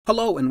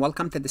Hello and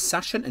welcome to this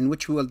session in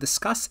which we will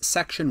discuss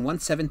Section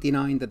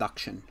 179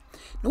 deduction.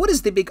 Now, what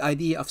is the big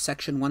idea of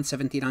Section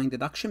 179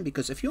 deduction?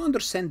 Because if you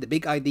understand the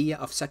big idea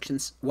of Section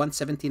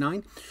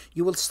 179,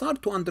 you will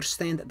start to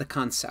understand the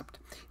concept.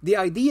 The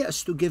idea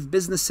is to give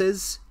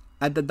businesses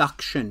a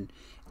deduction.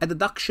 A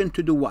deduction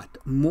to do what?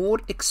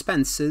 More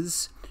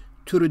expenses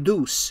to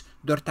reduce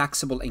their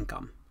taxable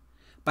income.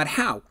 But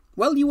how?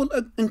 Well, you will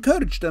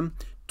encourage them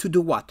to do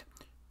what?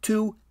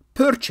 To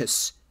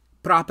purchase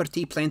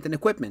property, plant, and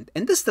equipment.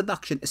 And this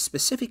deduction is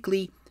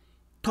specifically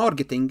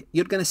targeting,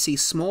 you're going to see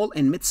small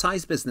and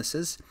mid-sized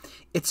businesses.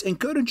 It's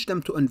encouraged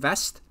them to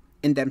invest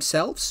in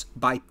themselves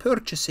by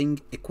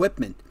purchasing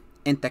equipment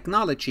and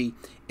technology.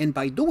 And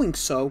by doing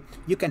so,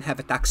 you can have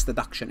a tax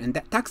deduction. And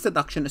that tax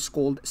deduction is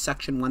called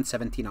Section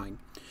 179.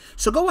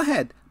 So go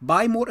ahead,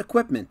 buy more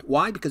equipment.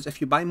 Why? Because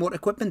if you buy more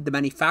equipment, the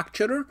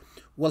manufacturer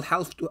will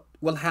have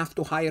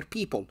to hire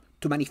people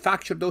to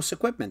manufacture those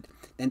equipment.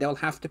 Then they'll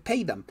have to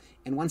pay them.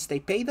 And once they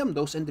pay them,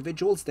 those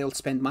individuals, they'll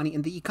spend money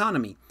in the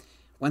economy.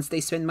 Once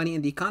they spend money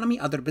in the economy,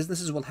 other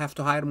businesses will have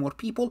to hire more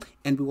people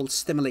and we will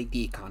stimulate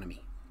the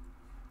economy.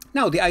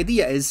 Now, the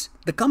idea is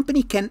the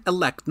company can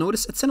elect,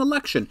 notice it's an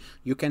election,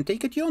 you can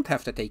take it, you don't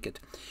have to take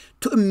it,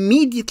 to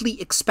immediately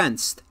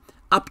expense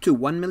up to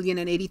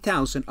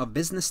 $1,080,000 of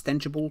business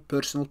tangible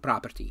personal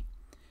property.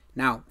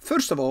 Now,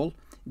 first of all,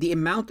 the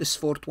amount is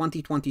for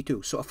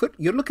 2022. So if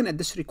you're looking at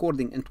this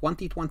recording in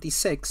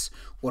 2026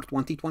 or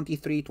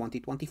 2023,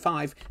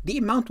 2025, the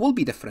amount will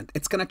be different.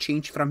 It's going to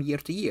change from year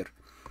to year.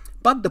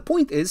 But the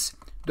point is,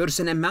 there's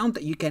an amount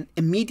that you can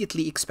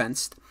immediately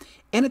expense,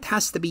 and it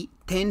has to be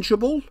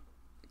tangible,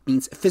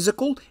 means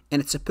physical, and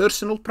it's a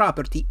personal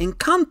property, in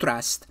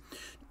contrast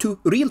to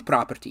real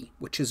property,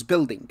 which is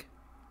building.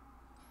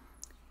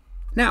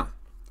 Now,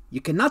 you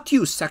cannot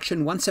use Section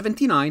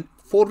 179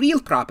 for real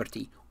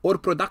property or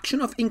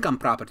production of income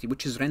property,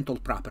 which is rental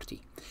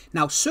property.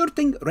 Now,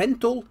 certain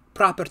rental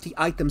property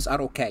items are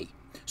okay.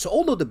 So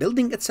although the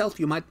building itself,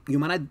 you might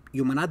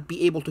not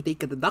be able to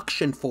take a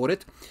deduction for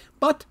it,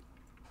 but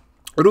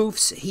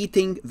roofs,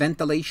 heating,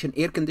 ventilation,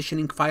 air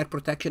conditioning, fire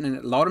protection, and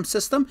alarm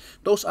system,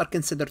 those are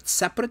considered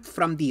separate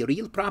from the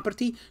real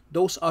property.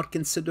 Those are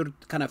considered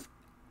kind of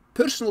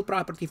personal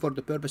property for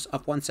the purpose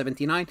of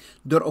 179.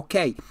 They're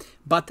okay,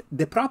 but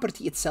the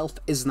property itself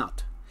is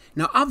not.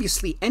 Now,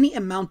 obviously, any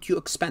amount you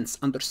expense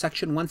under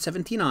Section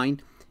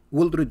 179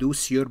 will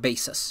reduce your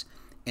basis.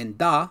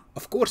 And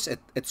of course,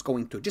 it's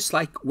going to, just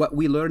like what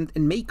we learned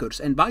in Makers.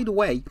 And by the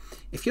way,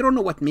 if you don't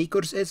know what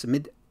Makers is,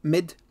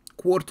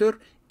 mid-quarter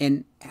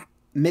and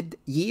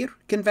mid-year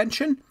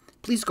convention,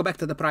 please go back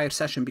to the prior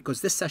session because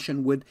this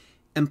session would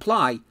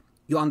imply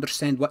you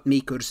understand what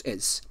Makers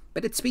is.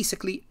 But it's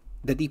basically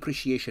the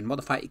depreciation,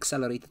 modified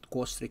accelerated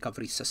cost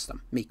recovery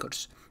system,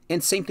 Makers.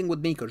 And same thing with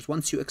Makers.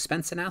 Once you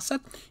expense an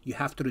asset, you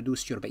have to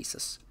reduce your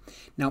basis.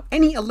 Now,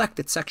 any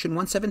elected Section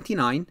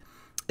 179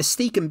 is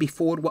taken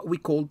before what we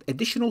call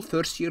additional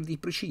first-year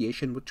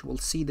depreciation, which we'll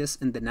see this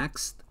in the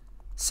next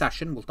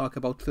session. We'll talk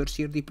about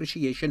first-year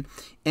depreciation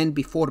and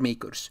before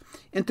Makers.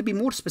 And to be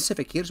more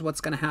specific, here's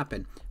what's going to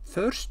happen.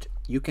 First,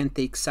 you can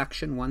take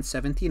Section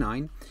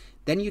 179.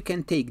 Then you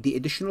can take the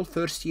additional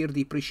first-year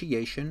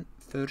depreciation,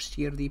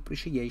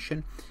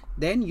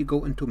 then you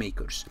go into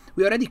Makers.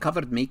 We already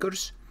covered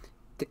Makers.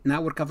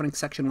 Now we're covering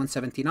Section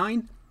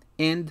 179,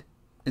 and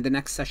in the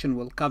next session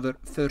we'll cover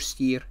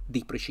first-year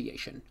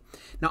depreciation.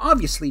 Now,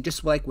 obviously,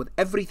 just like with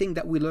everything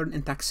that we learn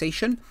in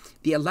taxation,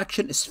 the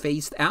election is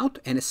phased out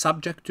and is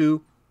subject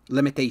to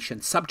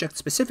limitations, subject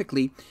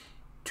specifically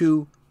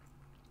to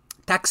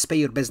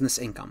taxpayer business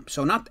income.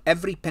 So not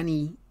every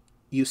penny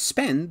you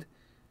spend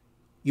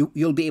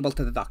you'll be able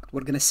to deduct. We're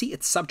going to see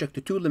it's subject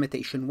to two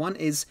limitations. One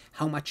is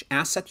how much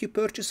asset you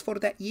purchase for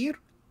that year,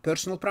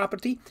 personal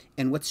property,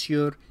 and what's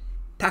your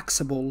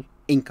taxable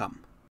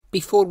income.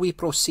 Before we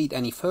proceed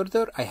any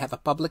further, I have a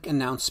public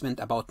announcement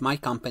about my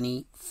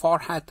company,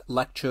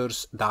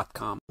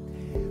 farhatlectures.com.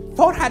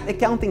 Farhat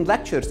Accounting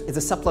Lectures is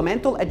a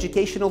supplemental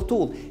educational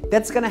tool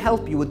that's going to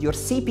help you with your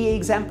CPA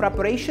exam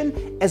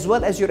preparation as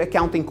well as your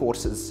accounting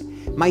courses.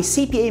 My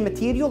CPA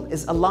material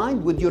is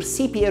aligned with your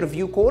CPA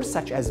review course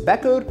such as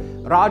Becker,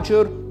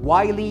 Roger,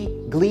 Wiley,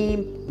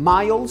 Gleam,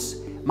 Miles.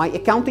 My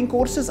accounting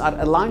courses are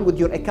aligned with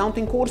your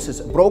accounting courses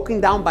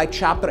broken down by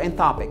chapter and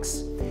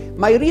topics.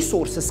 My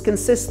resources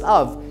consist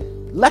of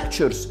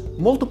lectures,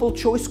 multiple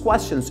choice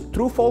questions,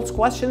 true-false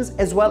questions,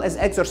 as well as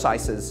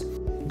exercises.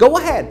 Go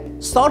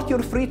ahead, start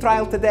your free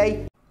trial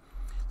today.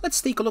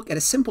 Let's take a look at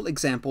a simple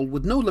example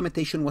with no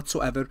limitation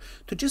whatsoever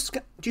to just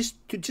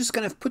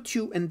kind of put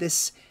you in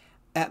this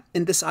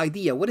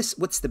idea.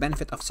 What's the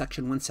benefit of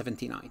Section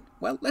 179?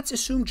 Well, let's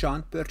assume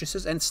John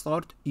purchases and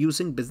start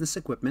using business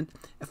equipment,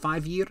 a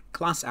 5-year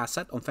class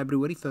asset on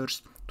February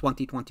 1st,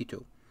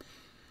 2022.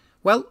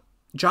 Well,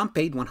 John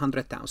paid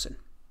 $100,000,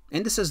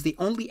 and this is the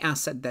only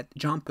asset that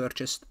John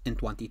purchased in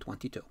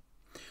 2022.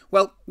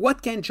 Well,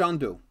 what can John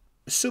do?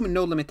 Assuming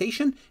no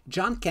limitation,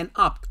 John can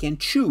elect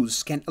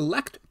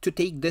to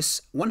take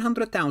this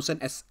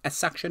 $100,000 as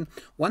Section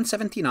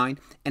 179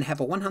 and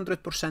have a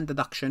 100%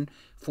 deduction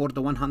for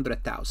the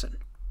 $100,000.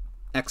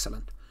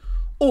 Excellent.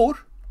 Or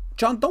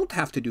John don't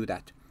have to do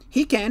that.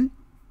 He can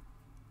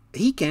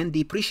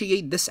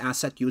depreciate this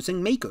asset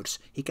using makers.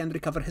 He can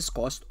recover his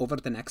cost over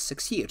the next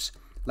 6 years.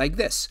 Like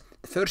this.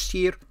 The first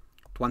year,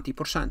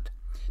 20%.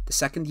 The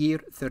second year,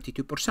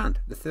 32%.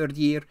 The third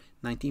year,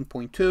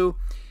 19.2%.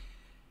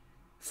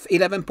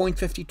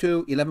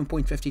 11.52,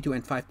 11.52,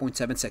 and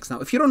 5.76. Now,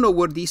 if you don't know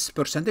where these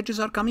percentages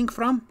are coming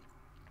from,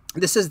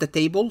 this is the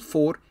table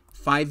for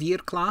 5-year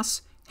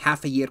class,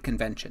 half-a-year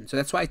convention. So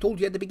that's why I told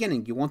you at the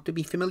beginning, you want to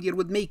be familiar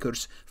with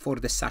makers for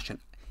this session.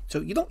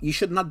 So you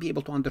should not be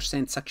able to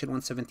understand section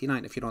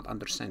 179 if you don't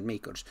understand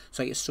makers.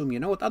 So I assume you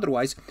know it.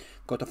 Otherwise,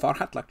 go to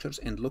Farhat Lectures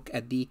and look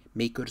at the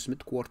makers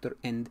mid-quarter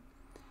and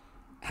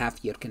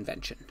half-year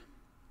convention.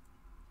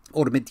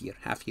 Or mid-year,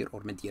 half-year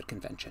or mid-year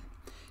convention.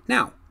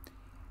 Now,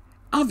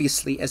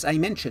 obviously, as I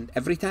mentioned,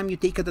 every time you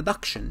take a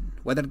deduction,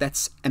 whether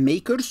that's a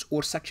makers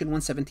or section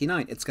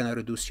 179, it's going to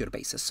reduce your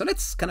basis. So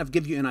let's kind of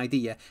give you an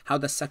idea how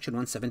does section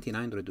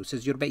 179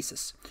 reduces your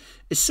basis.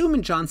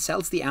 Assuming John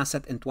sells the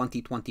asset in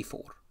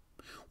 2024.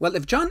 Well,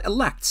 if John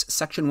elects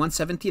section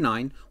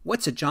 179,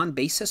 what's a John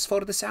basis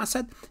for this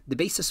asset? The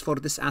basis for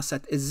this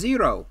asset is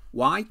 0.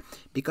 Why?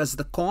 Because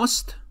the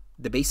cost,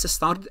 the basis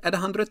started at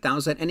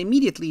 100,000 and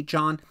immediately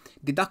John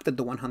deducted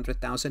the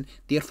 100,000.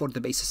 Therefore, the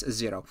basis is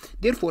 0.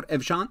 Therefore,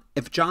 if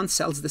John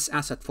sells this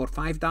asset for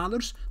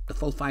 $5, the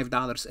full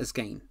 $5 is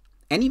gain.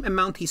 Any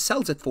amount he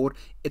sells it for,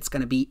 it's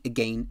going to be a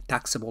gain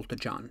taxable to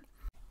John.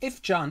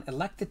 If John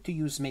elected to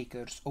use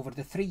makers over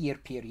the 3-year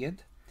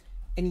period,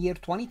 in year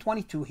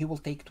 2022, he will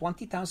take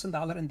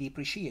 $20,000 in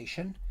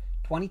depreciation,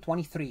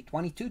 2023,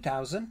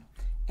 $22,000,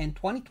 and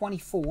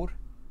 2024,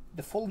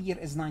 the full year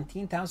is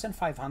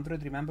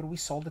 $19,500. Remember, we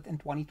sold it in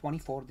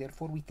 2024,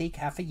 therefore we take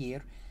half a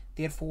year,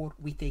 therefore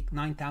we take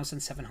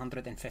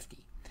 $9,750.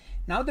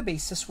 Now the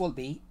basis will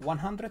be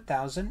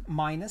 $100,000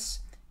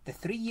 minus the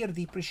 3-year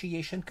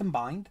depreciation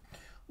combined,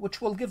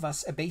 which will give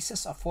us a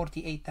basis of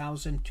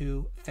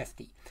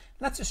 $48,250.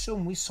 Let's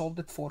assume we sold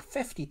it for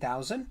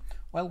 $50,000.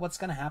 Well, what's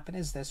going to happen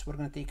is this. We're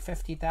going to take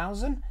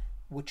 $50,000,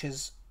 which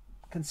is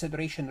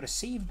consideration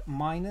received,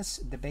 minus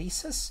the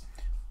basis.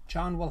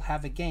 John will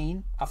have a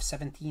gain of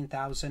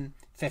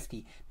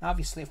 $17,050. Now,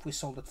 obviously, if we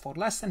sold it for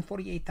less than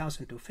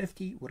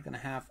 $48,250, we're going to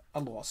have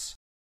a loss.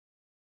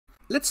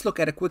 Let's look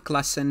at a quick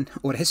lesson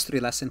or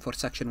history lesson for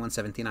section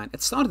 179.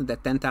 It started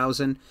at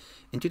 $10,000.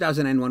 In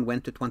 2001,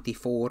 went to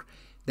 24.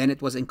 Then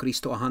it was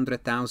increased to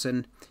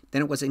 $100,000.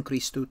 Then it was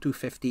increased to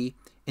 $250,000.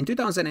 In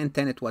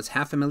 2010, it was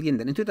 $500,000.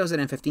 Then in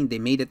 2015, they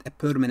made it a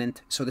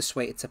permanent. So this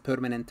way, it's a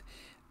permanent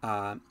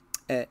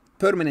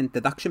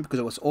deduction because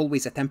it was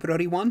always a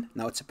temporary one.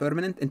 Now it's a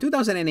permanent. In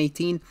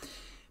 2018,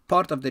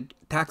 part of the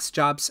Tax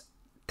Cuts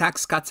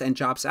and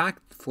Jobs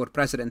Act for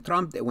President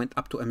Trump, they went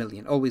up to $1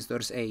 million. Always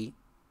there's a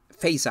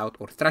phase out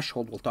or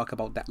threshold. We'll talk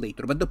about that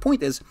later. But the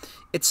point is,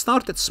 it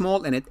started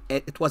small and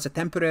it was a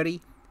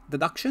temporary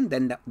deduction.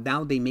 Then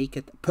now they make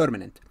it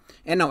permanent.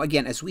 And now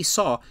again, as we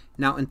saw,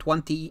 now in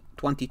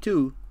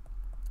 2022,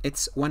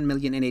 it's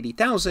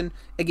 $1,080,000.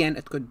 Again,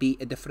 it could be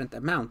a different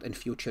amount in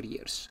future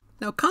years.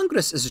 Now,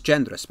 Congress is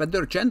generous, but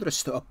they're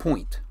generous to a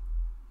point.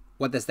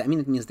 What does that mean?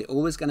 It means they're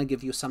always going to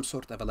give you some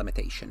sort of a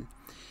limitation.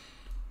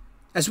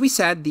 As we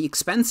said, the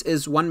expense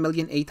is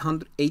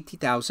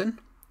 $1,880,000,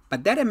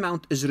 but that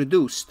amount is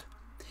reduced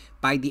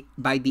by the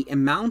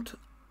amount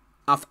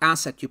of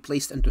asset you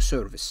placed into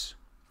service.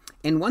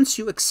 And once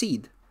you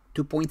exceed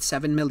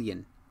 $2.7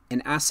 million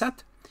in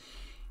asset,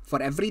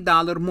 for every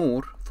dollar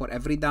more,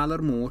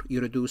 you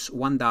reduce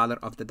 $1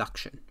 of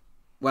deduction.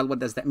 Well, what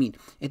does that mean?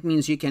 It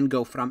means you can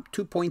go from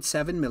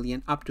 2.7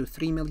 million up to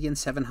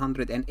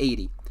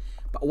 3,780,000.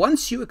 But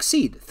once you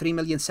exceed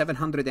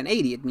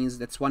 3,780,000, it means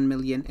that's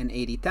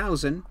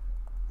 1,080,000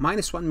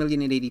 minus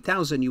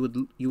 1,080,000.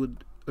 You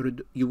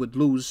would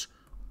lose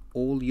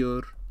all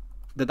your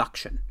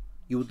deduction.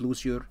 You would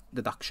lose your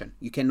deduction.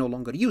 You can no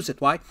longer use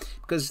it. Why?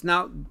 Because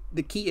now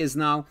the key is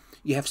now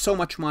you have so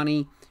much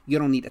money, you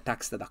don't need a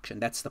tax deduction.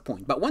 That's the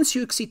point. But once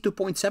you exceed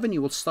 2.7,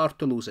 you will start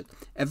to lose it.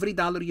 Every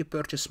dollar you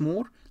purchase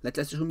more, let's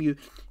assume you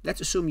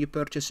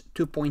purchase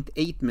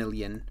 2.8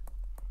 million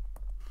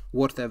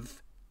worth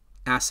of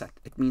asset.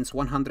 It means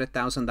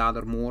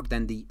 $100,000 more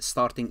than the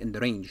starting in the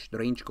range. The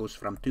range goes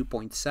from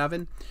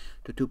 2.7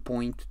 to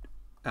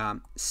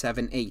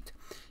 2.78.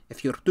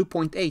 If you're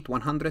 2.8,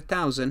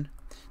 100,000,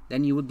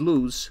 then you would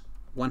lose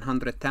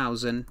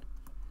 100,000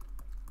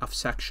 of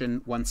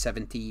section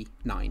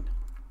 179.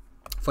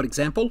 For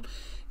example,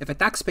 if a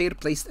taxpayer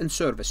placed in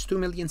service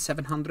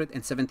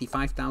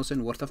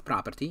 2,775,000 worth of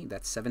property,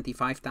 that's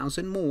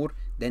 75,000 more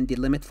than the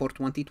limit for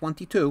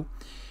 2022.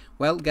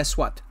 Well, guess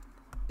what?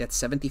 That's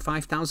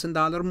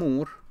 $75,000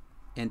 more,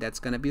 and that's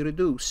going to be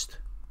reduced.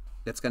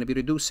 That's going to be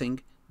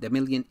reducing the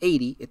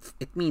 $1,080,000.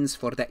 It means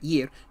for that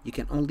year you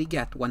can only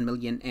get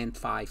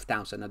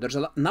 $1,005,000. Now there's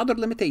another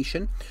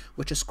limitation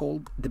which is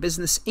called the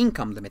business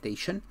income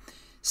limitation.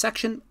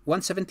 Section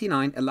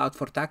 179 allowed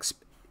for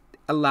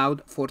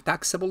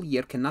taxable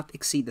year cannot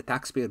exceed the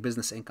taxpayer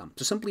business income.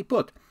 So simply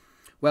put,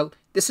 Well,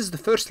 this is the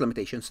first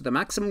limitation. So the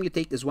maximum you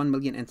take is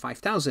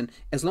 1,005,000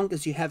 as long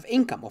as you have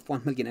income of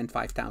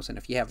 1,005,000.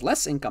 If you have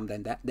less income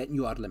than that, then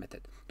you are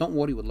limited. Don't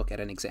worry, we'll look at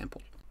an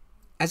example.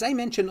 As I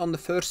mentioned on the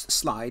first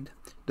slide,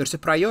 there's a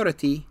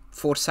priority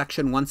for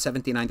Section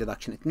 179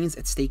 deduction. It means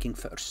it's taking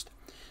first.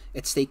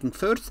 It's taking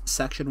first,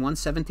 Section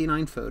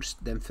 179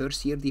 first, then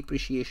first year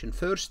depreciation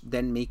first,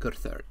 then maker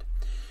third.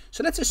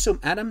 So let's assume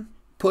Adam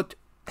put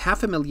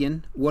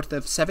 $500,000 worth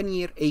of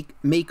 7-year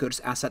maker's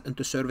asset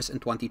into service in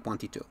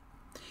 2022.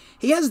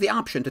 He has the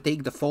option to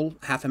take the full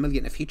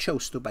 $500,000 if he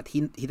chose to, but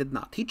he did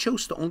not. He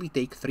chose to only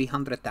take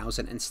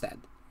 $300,000 instead.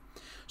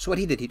 So what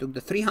he did, he took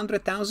the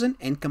 $300,000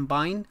 and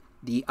combined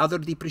the other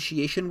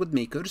depreciation with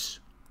makers.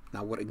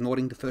 Now we're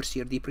ignoring the first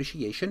year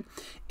depreciation.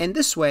 And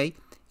this way,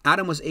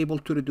 Adam was able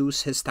to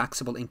reduce his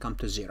taxable income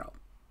to zero.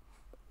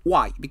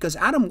 Why? Because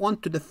Adam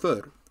wanted to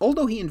defer.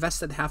 Although he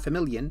invested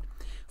 $500,000,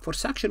 for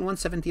Section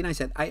 179, he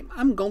said,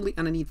 I'm only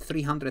going to need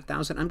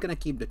 $300,000. I'm going to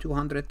keep the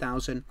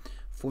 $200,000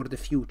 for the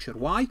future.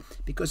 Why?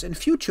 Because in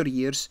future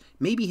years,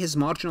 maybe his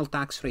marginal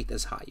tax rate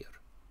is higher.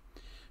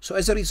 So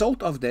as a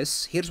result of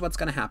this, here's what's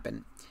going to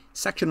happen.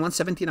 Section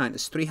 179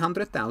 is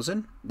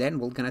 $300,000. Then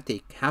we're going to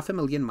take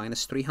 $500,000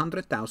 minus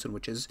 $300,000,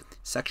 which is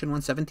Section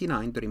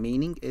 179. The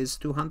remaining is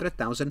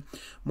 $200,000.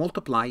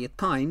 Multiply it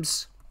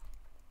times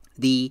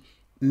the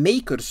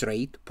maker's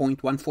rate,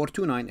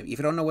 0.1429. If you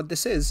don't know what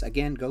this is,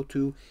 again, go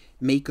to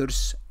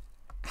maker's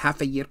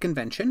half-a-year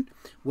convention.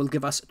 Will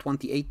give us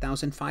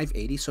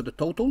 $28,580. So the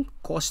total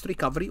cost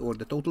recovery or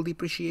the total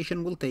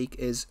depreciation we'll take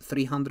is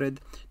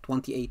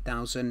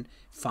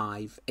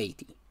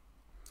 $328,580.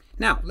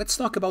 Now, let's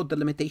talk about the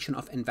limitation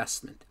of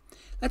investment.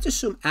 Let's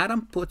assume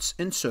Adam puts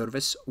in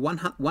service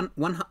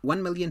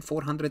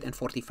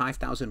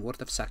 $1,445,000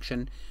 worth of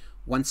Section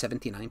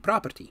 179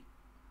 property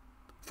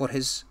for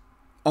his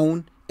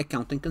own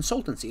accounting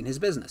consultancy in his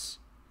business.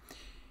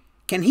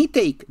 Can he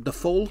take the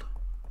full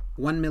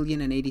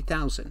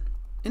 $1,080,000?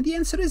 And the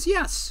answer is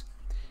yes.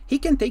 He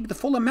can take the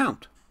full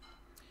amount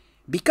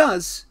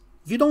because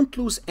you don't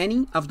lose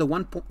any of the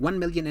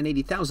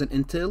 $1,080,000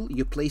 until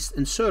you placed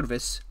in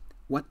service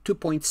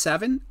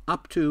 2.7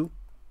 up to,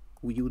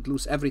 you would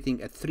lose everything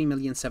at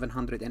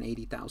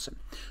 $3,780,000.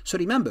 So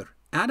remember,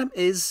 Adam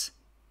is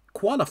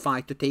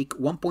qualified to take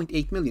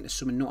 $1.8 million,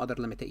 assuming no other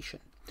limitation.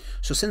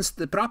 So since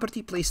the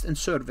property placed in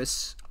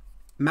service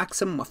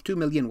maximum of $2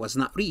 million was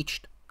not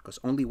reached, because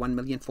only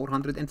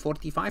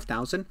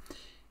 $1,445,000,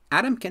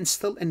 Adam can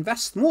still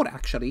invest more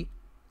actually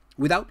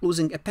without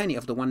losing a penny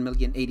of the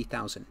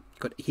 $1,080,000.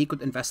 He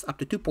could invest up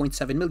to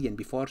 $2.7 million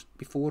before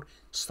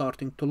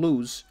starting to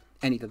lose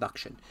any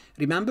deduction.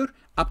 Remember,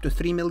 up to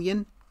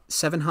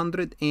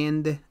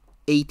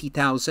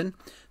 $3,780,000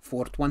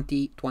 for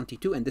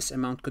 2022, and this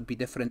amount could be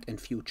different in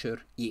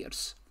future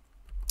years.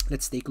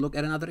 Let's take a look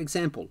at another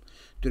example.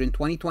 During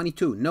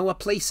 2022, Noah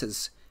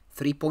places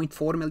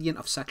 $3.4 million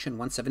of Section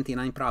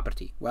 179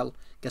 property. Well,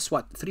 guess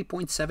what?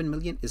 $3.7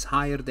 million is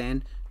higher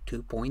than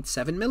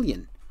 $2.7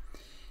 million.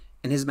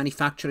 In his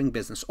manufacturing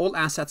business, all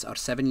assets are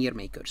 7-year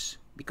makers.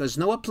 Because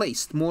Noah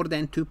placed more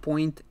than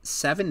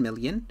 $2.7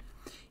 million,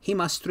 he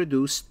must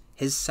reduce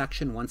his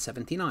Section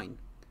 179.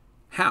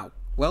 How?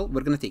 Well,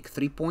 we're going to take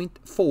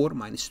 3.4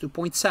 minus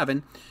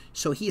 2.7.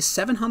 So he is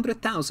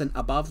 $700,000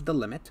 above the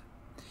limit.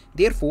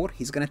 Therefore,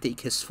 he's going to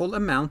take his full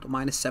amount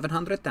minus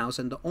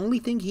 $700,000. The only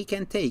thing he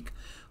can take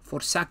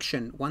for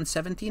Section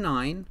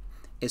 179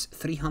 is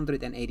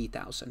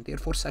 $380,000.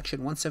 Therefore, Section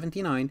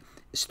 179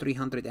 is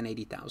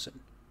 $380,000.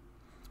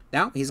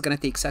 Now, he's going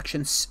to take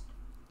Section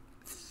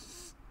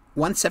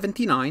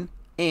 179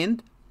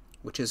 and,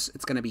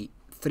 it's going to be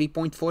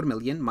 $3.4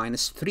 million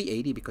minus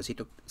 $380 because he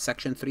took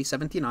Section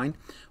 379,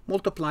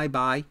 multiply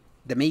by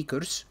the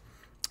makers,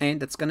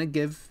 and that's going to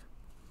give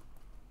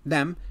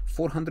them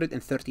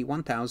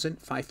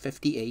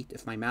 $431,558,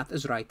 if my math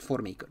is right, for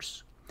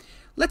makers.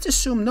 Let's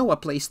assume Noah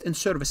placed in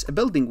service a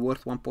building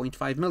worth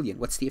 $1.5 million.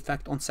 What's the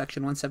effect on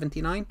Section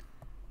 179?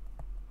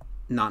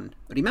 None.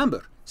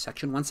 Remember,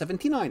 Section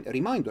 179, a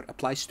reminder,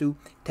 applies to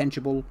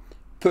tangible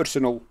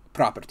personal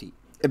property.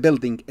 A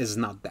building is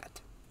not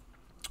that.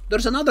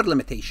 There's another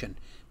limitation,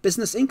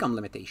 business income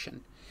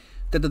limitation.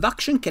 The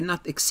deduction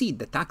cannot exceed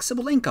the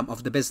taxable income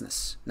of the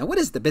business. Now, what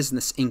is the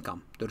business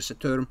income? There's a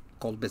term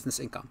called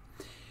business income.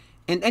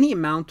 And any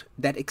amount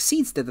that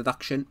exceeds the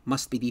deduction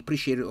must be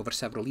depreciated over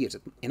several years.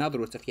 In other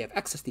words, if you have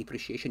excess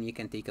depreciation, you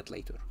can take it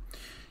later.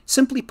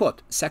 Simply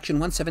put, Section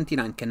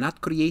 179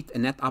 cannot create a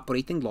net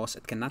operating loss.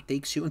 It cannot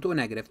take you into a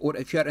negative, or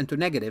if you are into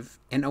negative,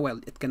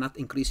 NOL, it cannot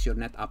increase your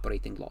net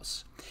operating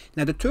loss.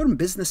 Now, the term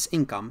business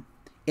income,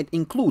 it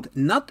includes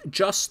not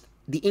just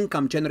the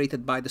income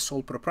generated by the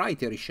sole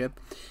proprietorship,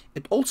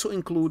 it also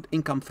includes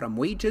income from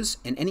wages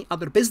and any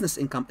other business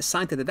income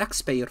assigned to the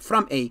taxpayer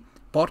from a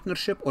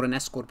partnership or an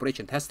S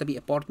corporation. It has to be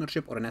a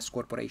partnership or an S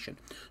corporation.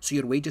 So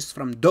your wages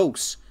from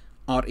those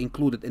are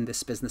included in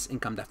this business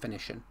income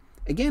definition.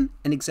 Again,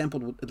 an example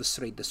will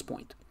illustrate this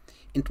point.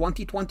 In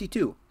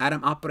 2022,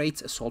 Adam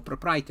operates a sole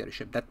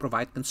proprietorship that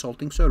provides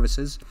consulting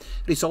services,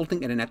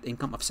 resulting in a net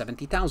income of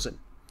 $70,000.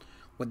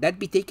 Would that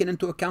be taken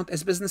into account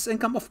as business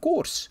income? Of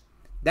course.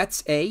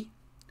 That's a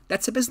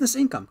business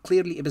income,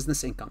 clearly a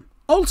business income.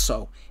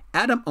 Also,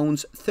 Adam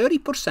owns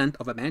 30%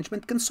 of a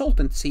management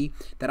consultancy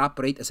that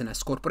operate as an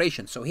S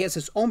corporation. So he has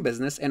his own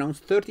business and owns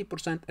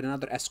 30% in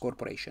another S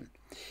corporation.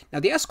 Now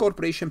the S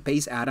corporation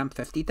pays Adam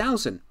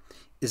 $50,000.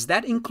 Is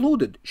that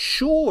included?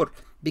 Sure,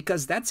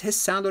 because that's his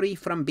salary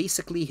from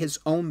basically his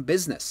own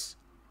business.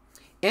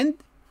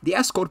 And the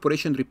S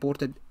corporation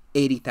reported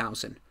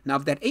 $80,000. Now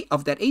of that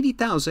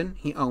 $80,000,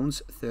 he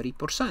owns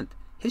 30%.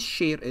 His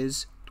share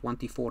is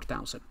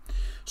 $24,000.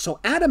 So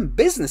Adam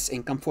business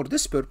income for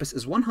this purpose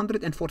is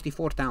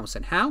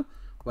 $144,000. How?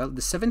 Well,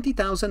 the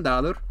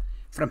 $70,000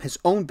 from his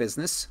own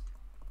business,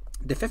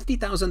 the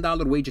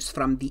 $50,000 wages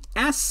from the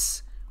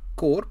S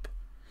corp,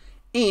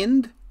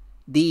 and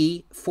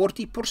the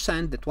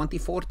 40%, the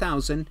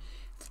 $24,000,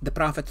 the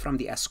profit from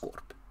the S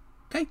corp.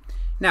 Okay.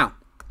 Now,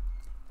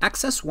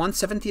 excess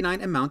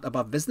 179 amount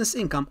above business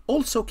income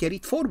also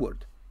carried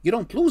forward. You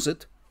don't lose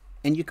it,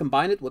 and you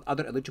combine it with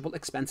other eligible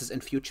expenses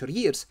in future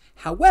years.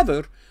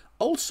 However,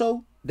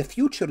 also the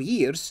future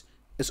years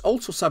is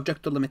also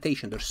subject to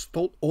limitation. There's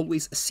still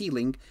always a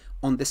ceiling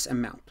on this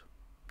amount.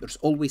 There's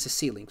always a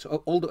ceiling.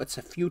 So although it's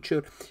a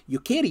future,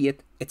 you carry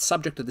it, it's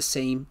subject to the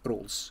same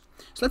rules.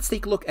 So let's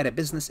take a look at a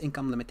business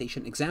income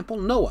limitation example.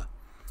 Noah,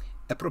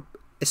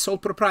 a sole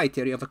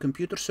proprietary of a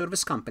computer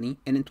service company,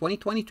 and in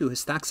 2022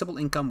 his taxable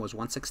income was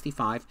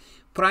 $165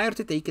 prior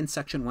to taking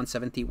section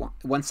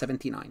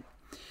 179.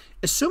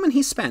 Assuming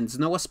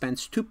Noah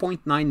spends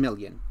 $2.9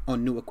 million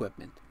on new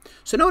equipment.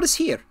 So notice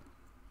here,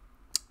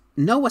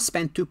 Noah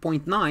spent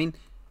 $2.9,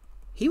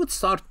 he would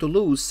start to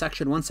lose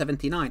section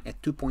 179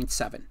 at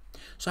 $2.7.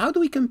 So how do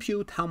we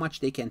compute how much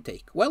they can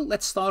take? Well,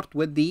 let's start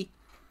with the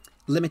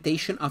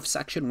limitation of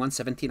section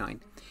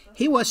 179.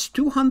 He was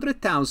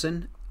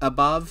 $200,000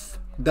 above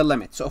the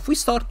limit. So if we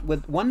start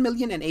with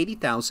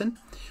 $1,080,000,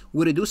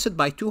 we reduce it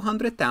by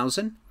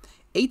 $200,000,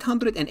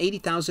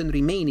 $880,000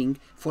 remaining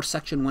for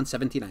section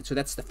 179. So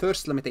that's the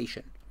first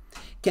limitation.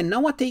 Can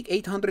Noah take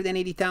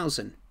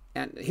 $880,000?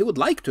 And he would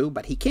like to,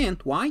 but he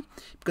can't. Why?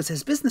 Because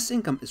his business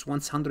income is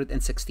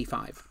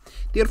 $165.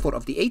 Therefore,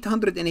 of the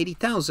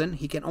 $880,000,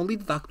 he can only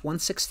deduct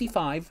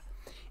 $165,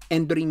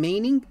 and the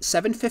remaining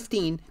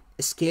 $715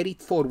 is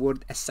carried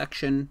forward as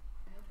section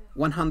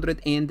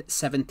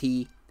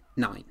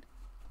 179.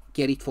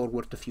 Carried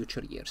forward to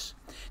future years.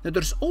 Now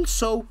there's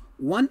also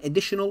one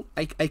additional,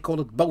 I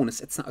call it bonus.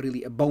 It's not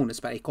really a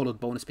bonus, but I call it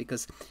bonus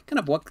because kind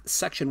of what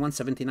section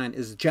 179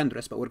 is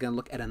generous, but we're going to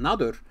look at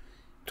another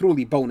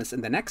truly bonus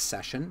in the next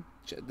session,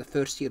 the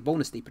first year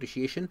bonus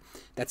depreciation.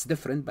 That's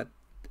different, but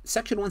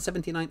section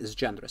 179 is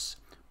generous.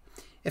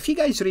 If you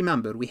guys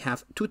remember, we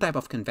have two types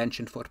of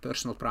convention for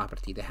personal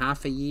property, the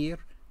half a year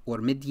or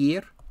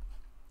mid-year,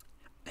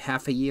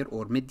 half a year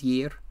or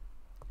mid-year,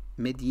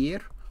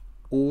 mid-year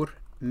or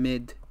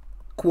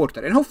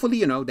mid-quarter. And hopefully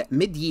you know that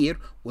mid-year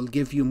will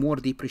give you more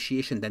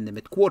depreciation than the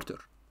mid-quarter.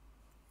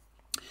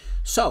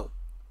 So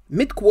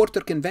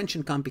mid-quarter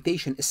convention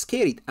computation is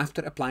carried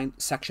after applying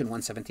section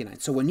 179.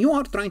 So when you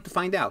are trying to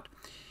find out,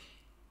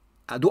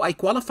 do I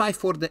qualify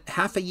for the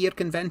half a year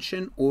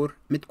convention or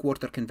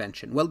mid-quarter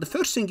convention? Well, the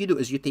first thing you do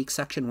is you take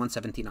section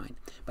 179.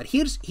 But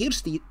here's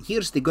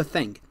the good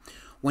thing.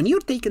 When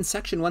you're taking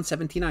section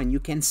 179, you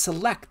can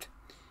select,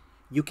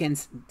 you can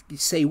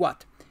say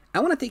what? I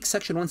want to take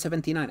section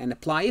 179 and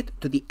apply it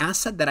to the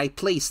asset that I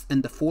placed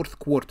in the fourth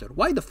quarter.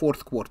 Why the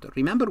fourth quarter?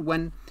 Remember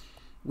when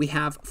we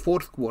have four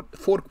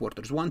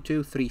quarters, 1,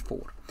 2, 3,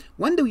 4.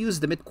 When do we use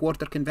the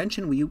mid-quarter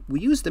convention? We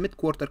use the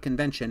mid-quarter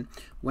convention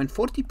when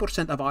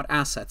 40% of our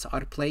assets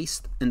are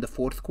placed in the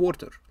fourth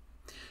quarter.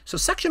 So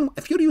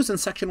if you're using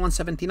section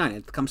 179,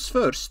 it comes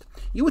first,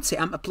 you would say,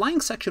 I'm applying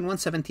section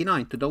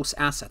 179 to those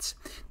assets.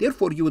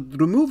 Therefore, you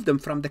would remove them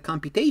from the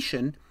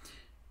computation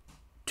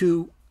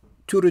to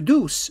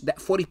reduce that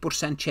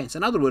 40% chance.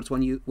 In other words,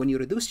 when you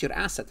reduce your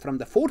asset from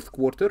the fourth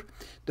quarter,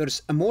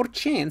 there's a more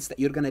chance that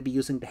you're going to be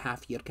using the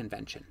half-year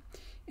convention.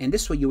 And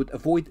this way you would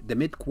avoid the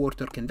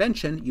mid-quarter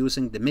convention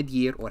using the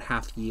mid-year or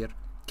half-year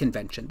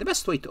convention. The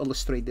best way to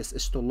illustrate this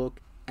is to look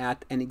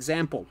at an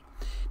example.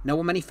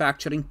 Noah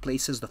Manufacturing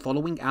places the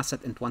following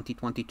asset in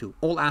 2022.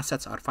 All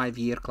assets are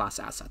 5-year class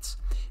assets.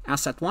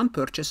 Asset 1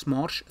 purchased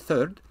March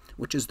 3rd,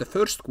 which is the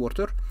first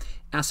quarter.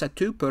 Asset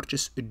 2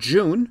 purchased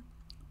June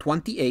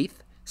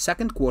 28th,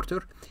 second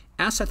quarter.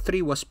 Asset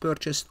 3 was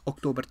purchased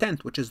October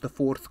 10th, which is the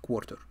fourth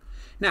quarter.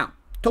 Now,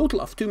 total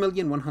of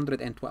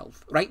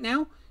 $2,112,000. Right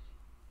now,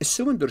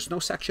 assuming there's no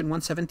section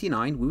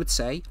 179, we would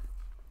say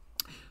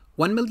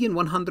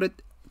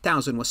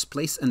 $1,100,000 was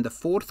placed in the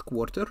fourth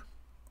quarter.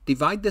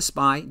 Divide this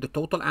by the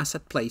total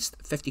asset placed.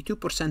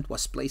 52%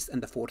 was placed in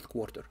the fourth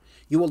quarter.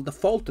 You will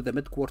default to the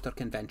mid-quarter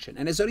convention.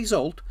 And as a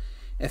result,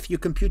 if you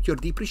compute your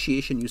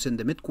depreciation using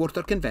the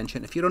mid-quarter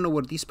convention, if you don't know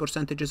where these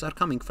percentages are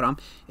coming from,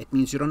 it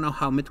means you don't know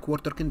how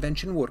mid-quarter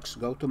convention works.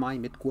 Go to my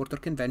mid-quarter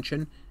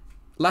convention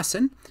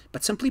lesson.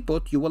 But simply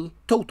put, you will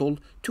total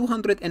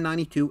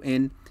 $292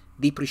 in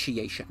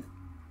depreciation.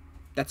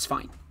 That's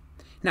fine.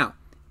 Now,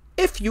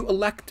 if you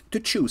elect to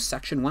choose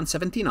section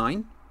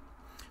 179,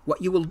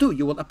 what you will do,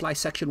 you will apply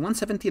section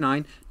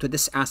 179 to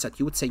this asset.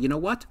 You would say, you know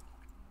what?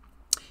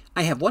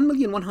 I have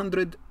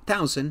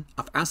 1,100,000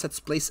 of assets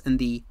placed in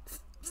the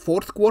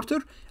fourth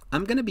quarter.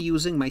 I'm going to be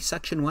using my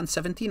section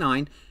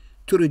 179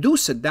 to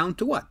reduce it down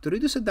to what? To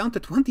reduce it down to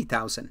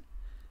 20,000,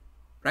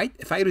 right?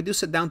 If I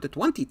reduce it down to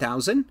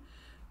 20,000,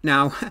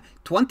 now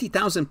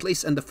 20,000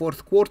 placed in the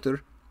fourth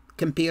quarter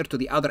compared to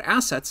the other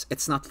assets,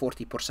 it's not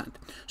 40%.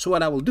 So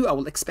what I will do, I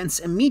will expense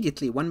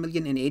immediately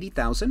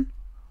 1,080,000,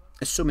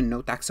 assuming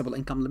no taxable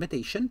income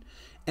limitation.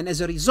 And as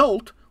a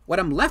result, what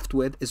I'm left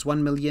with is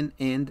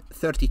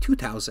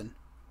 1,032,000.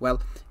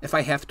 Well, if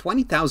I have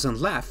 20,000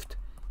 left,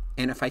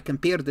 and if I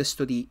compare this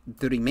to the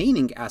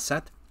remaining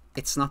asset,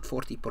 it's not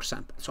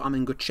 40%. So I'm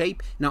in good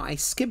shape. Now I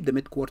skip the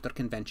mid-quarter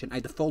convention.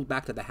 I default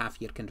back to the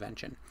half-year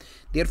convention.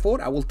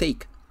 Therefore, I will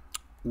take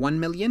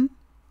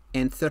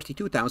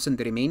 1,032,000,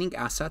 the remaining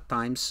asset,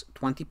 times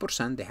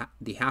 20%,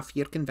 the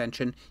half-year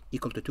convention,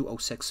 equal to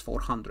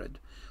 206,400.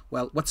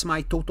 Well, what's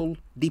my total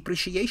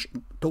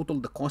depreciation? Total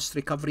the cost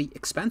recovery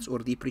expense or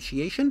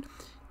depreciation?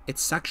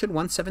 It's section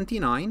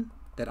 179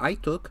 that I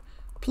took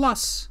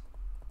plus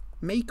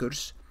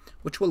makers,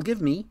 which will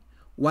give me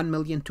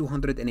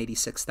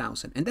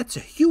 1,286,000. And that's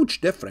a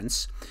huge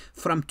difference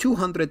from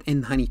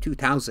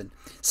 292,000.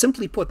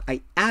 Simply put,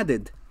 I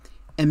added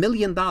 $1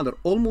 million,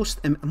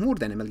 almost more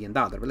than $1 million,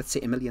 but let's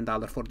say $1 million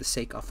for the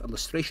sake of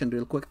illustration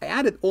real quick. I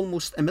added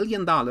almost $1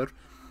 million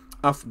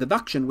of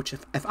deduction, which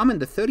if I'm in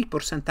the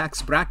 30%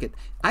 tax bracket,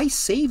 I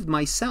saved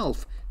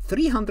myself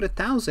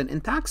 $300,000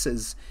 in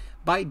taxes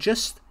by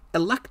just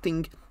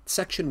electing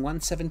section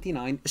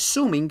 179,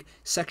 assuming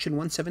section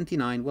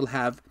 179 will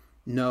have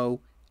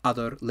no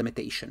other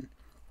limitation.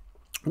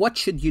 What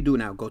should you do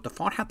now? Go to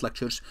Farhat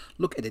Lectures,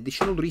 look at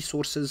additional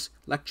resources,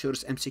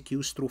 lectures,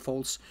 MCQs, true,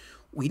 false.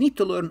 We need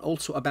to learn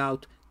also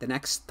about the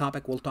next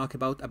topic we'll talk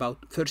about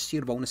first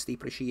year bonus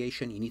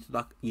depreciation. You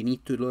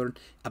need to learn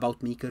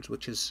about makers,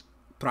 which is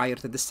prior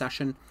to this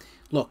session.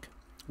 Look,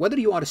 whether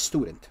you are a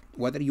student,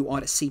 whether you are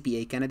a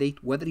CPA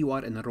candidate, whether you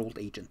are an enrolled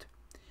agent,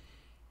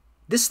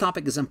 this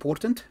topic is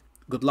important.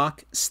 Good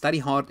luck, study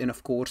hard, and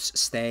of course,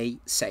 stay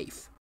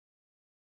safe.